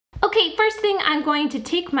Okay, first thing, I'm going to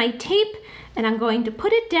take my tape and I'm going to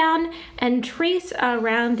put it down and trace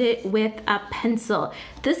around it with a pencil.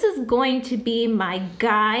 This is going to be my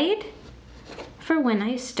guide for when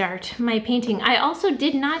I start my painting. I also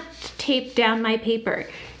did not tape down my paper.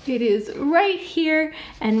 It is right here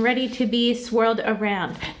and ready to be swirled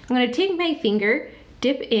around. I'm going to take my finger,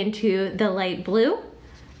 dip into the light blue,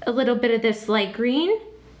 a little bit of this light green,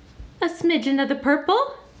 a smidgen of the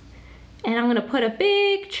purple, and I'm going to put a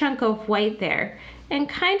big chunk of white there and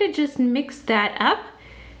kind of just mix that up.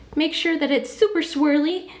 Make sure that it's super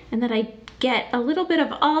swirly and that I get a little bit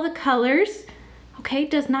of all the colors. Okay,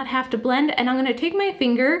 does not have to blend. And I'm going to take my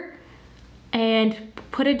finger and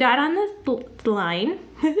put a dot on the line.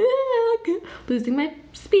 Losing my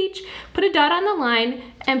speech. Put a dot on the line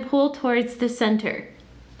and pull towards the center.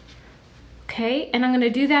 Okay, and I'm going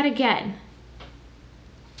to do that again.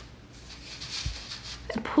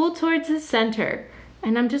 And pull towards the center.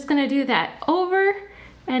 And I'm just going to do that over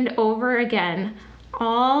and over again,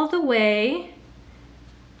 all the way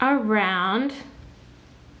around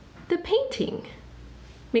the painting.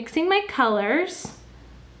 Mixing my colors.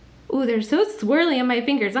 Ooh, they're so swirly on my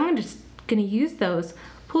fingers. I'm just gonna use those.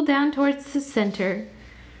 Pull down towards the center.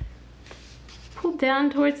 Pull down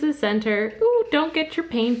towards the center. Ooh, don't get your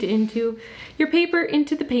paint into, your paper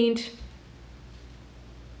into the paint.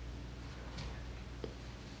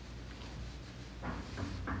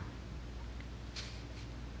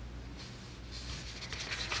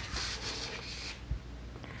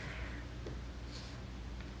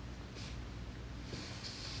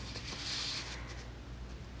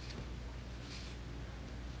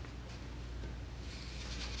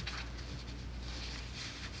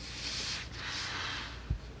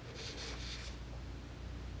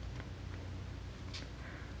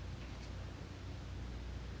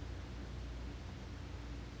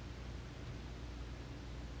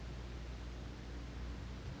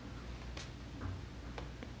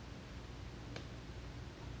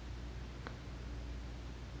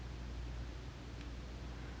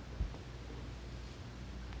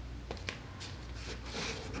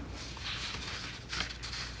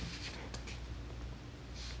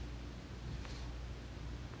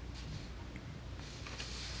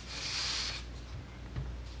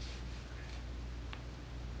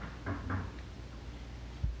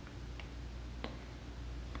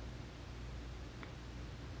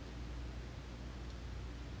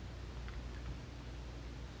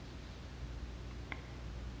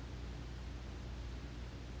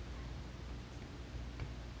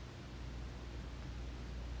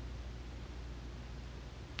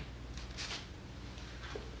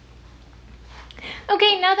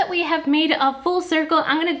 Okay, now that we have made a full circle,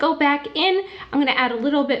 I'm gonna go back in. I'm gonna add a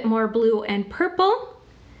little bit more blue and purple.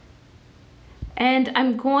 And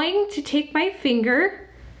I'm going to take my finger,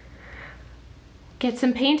 get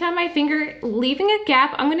some paint on my finger, leaving a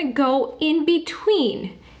gap. I'm gonna go in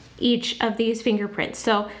between each of these fingerprints.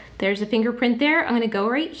 So there's a fingerprint there. I'm gonna go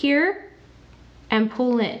right here and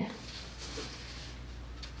pull in.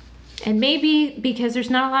 And maybe because there's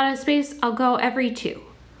not a lot of space, I'll go every two,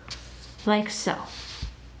 like so.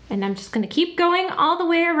 And I'm just gonna keep going all the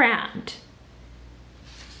way around.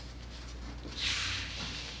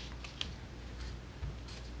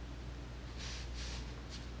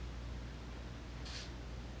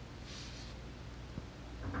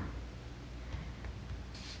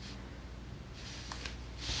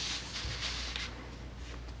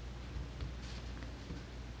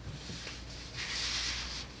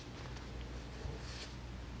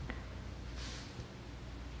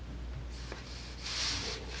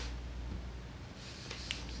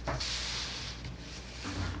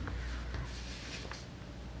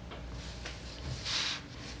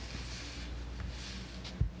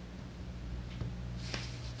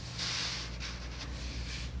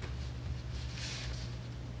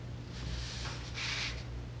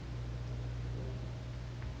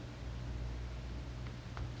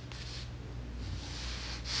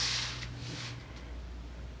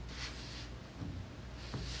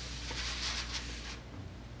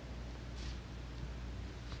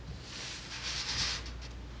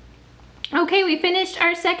 Okay, we finished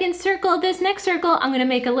our second circle. This next circle, I'm gonna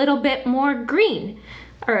make a little bit more green,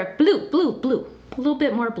 or blue, a little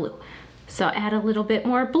bit more blue. So add a little bit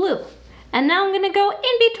more blue. And now I'm gonna go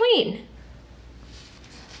in between.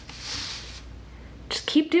 Just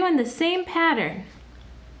keep doing the same pattern.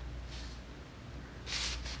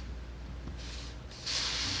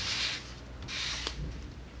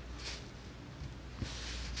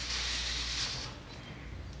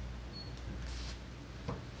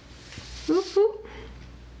 Whoop, whoop.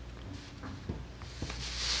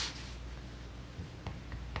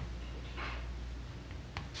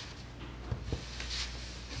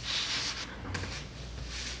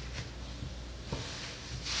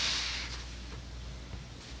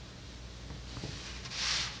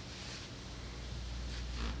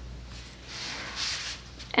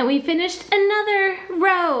 And we finished another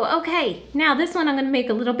row. Okay, now this one I'm gonna make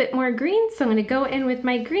a little bit more green. So I'm gonna go in with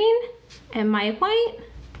my green and my white.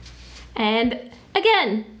 And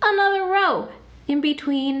again, another row in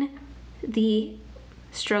between the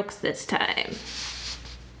strokes this time.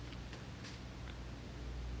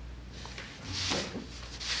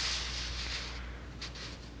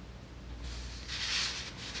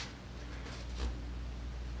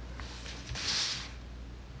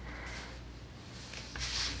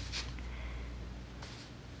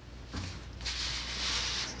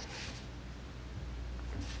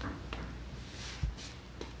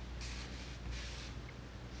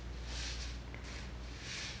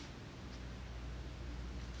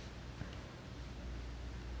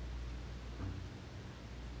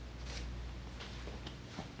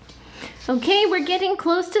 Okay, we're getting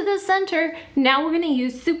close to the center. Now we're gonna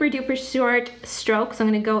use super duper short strokes. I'm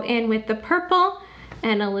gonna go in with the purple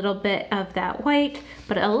and a little bit of that white,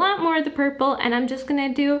 but a lot more of the purple, and I'm just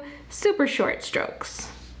gonna do super short strokes.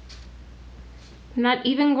 I'm not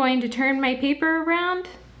even going to turn my paper around.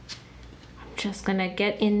 I'm just gonna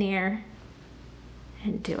get in there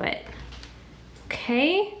and do it.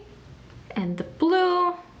 Okay, and the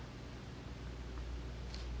blue.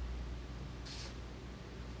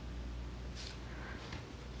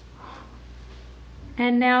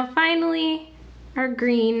 And now finally, our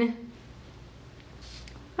green.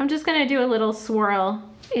 I'm just gonna do a little swirl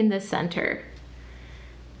in the center.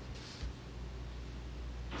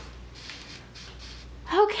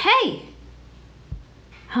 Okay.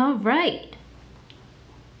 All right.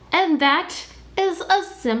 And that is a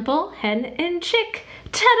simple hen and chick.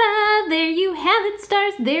 Ta-da! There you have it,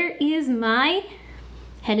 stars. There is my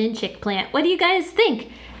hen and chick plant. What do you guys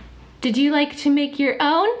think? Did you like to make your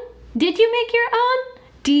own? Did you make your own?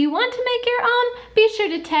 Do you want to make your own? Be sure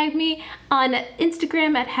to tag me on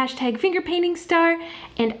Instagram at #fingerpaintingstar.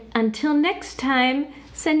 And until next time,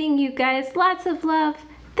 sending you guys lots of love.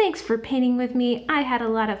 Thanks for painting with me. I had a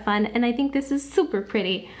lot of fun and I think this is super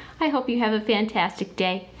pretty. I hope you have a fantastic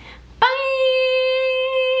day.